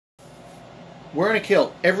wearing a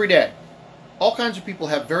kilt every day. All kinds of people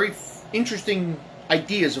have very interesting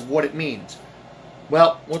ideas of what it means.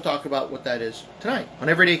 Well, we'll talk about what that is tonight on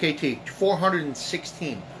Everyday KT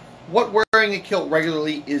 416. What wearing a kilt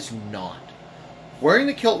regularly is not. Wearing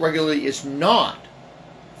the kilt regularly is not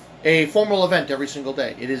a formal event every single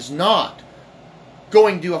day. It is not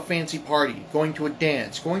going to a fancy party, going to a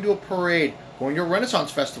dance, going to a parade, going to a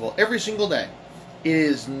Renaissance festival every single day. It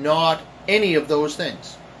is not any of those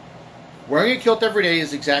things. Wearing a kilt every day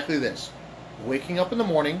is exactly this. Waking up in the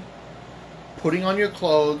morning, putting on your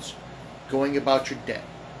clothes, going about your day.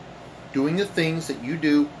 Doing the things that you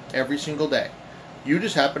do every single day. You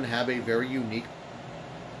just happen to have a very unique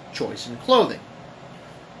choice in clothing.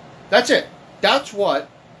 That's it. That's what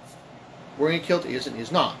wearing a kilt is and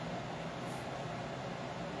is not.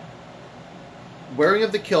 Wearing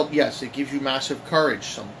of the kilt, yes, it gives you massive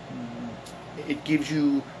courage. It gives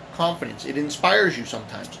you confidence. It inspires you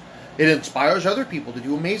sometimes. It inspires other people to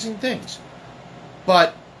do amazing things.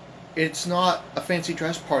 But it's not a fancy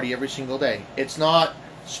dress party every single day. It's not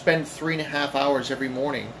spend 3.5 hours every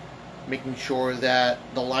morning making sure that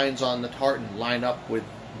the lines on the tartan line up with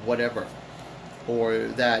whatever. Or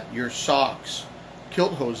that your socks,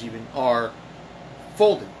 kilt hose even, are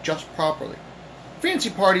folded just properly. Fancy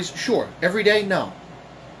parties, sure. Every day, no.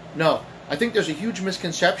 No. I think there's a huge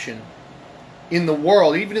misconception in the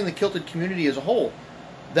world, even in the kilted community as a whole,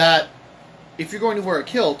 that if you're going to wear a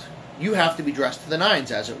kilt, you have to be dressed to the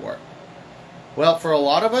nines, as it were. Well, for a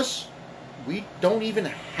lot of us, we don't even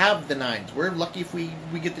have the nines. We're lucky if we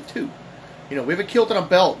get the 2. You know, we have a kilt and a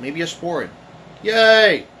belt, maybe a sporran.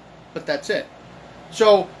 Yay! But that's it.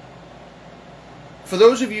 So, for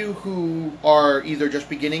those of you who are either just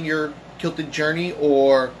beginning your kilted journey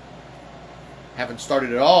or haven't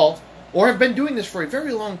started at all, or have been doing this for a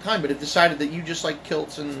very long time but have decided that you just like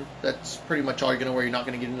kilts and that's pretty much all you're going to wear, you're not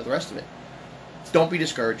going to get into the rest of it. Don't be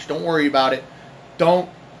discouraged. Don't worry about it. Don't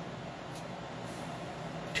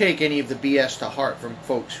take any of the BS to heart from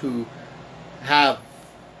folks who have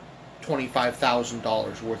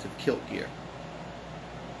 $25,000 worth of kilt gear.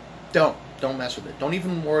 Don't mess with it. Don't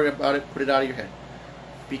even worry about it. Put it out of your head.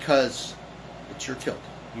 Because it's your kilt.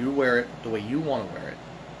 You wear it the way you want to wear it.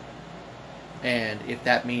 And if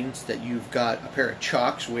that means that you've got a pair of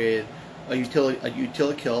chucks with a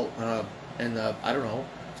utility kilt and I don't know,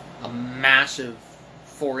 a massive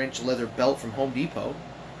 4-inch leather belt from Home Depot,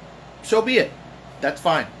 so be it. That's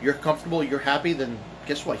fine. You're comfortable, you're happy, then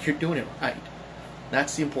guess what? You're doing it right.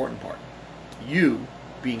 That's the important part. You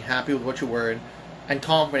being happy with what you're wearing and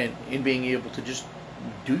confident in being able to just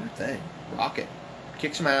do your thing. Rock it.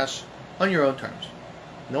 Kick some ass on your own terms.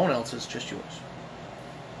 No one else's, just yours.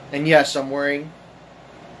 And yes, I'm wearing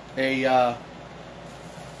a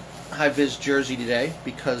high-vis jersey today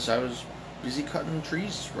because I was busy cutting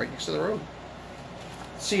trees right next to the road.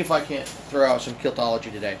 Let's see if I can't throw out some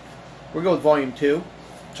Kiltology today. We'll go with Volume 2.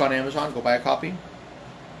 It's on Amazon. Go buy a copy.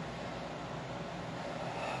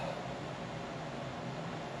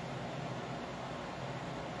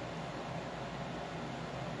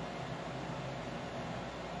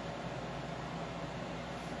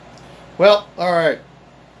 Well, alright.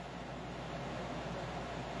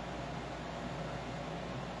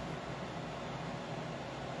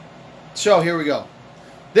 So here we go.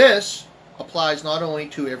 This applies not only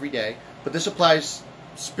to every day, but this applies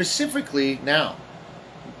specifically now.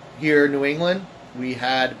 Here in New England, we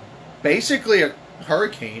had basically a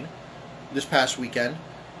hurricane this past weekend.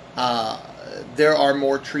 There are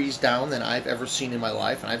more trees down than I've ever seen in my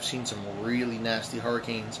life, and I've seen some really nasty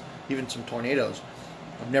hurricanes, even some tornadoes.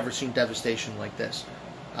 I've never seen devastation like this.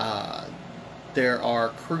 There are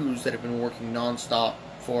crews that have been working non-stop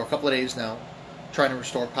for a couple of days now, trying to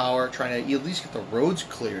restore power, trying to at least get the roads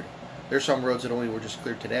cleared. There's some roads that only were just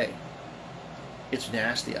cleared today. It's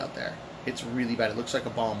nasty out there. It's really bad. It looks like a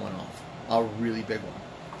bomb went off. A really big one.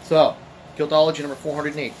 So, Kiltology number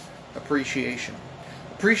 408. Appreciation.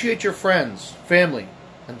 Appreciate your friends, family,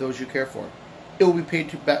 and those you care for. It will be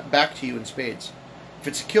paid back to you in spades. If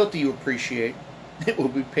it's a kilt that you appreciate, it will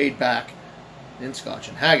be paid back in scotch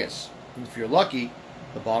and haggis. And if you're lucky,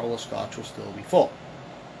 the bottle of scotch will still be full.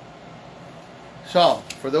 So,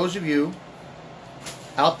 for those of you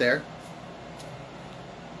out there,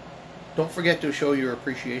 don't forget to show your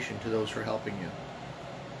appreciation to those who are helping you.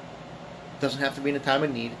 It doesn't have to be in a time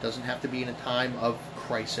of need. It doesn't have to be in a time of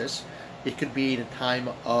crisis. It could be in a time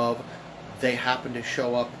of they happened to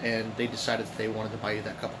show up and they decided that they wanted to buy you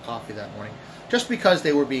that cup of coffee that morning just because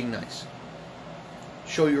they were being nice.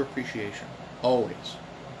 Show your appreciation. Always.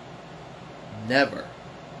 Never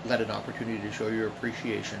let an opportunity to show your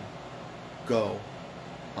appreciation go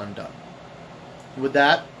undone. With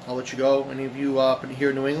that, I'll let you go. Any of you up here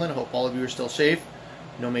in New England, I hope all of you are still safe.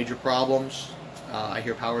 No major problems. I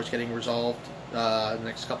hear power is getting resolved in the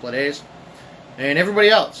next couple of days. And everybody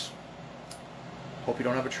else, hope you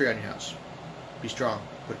don't have a tree on your house. Be strong.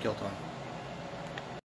 Put a kilt on.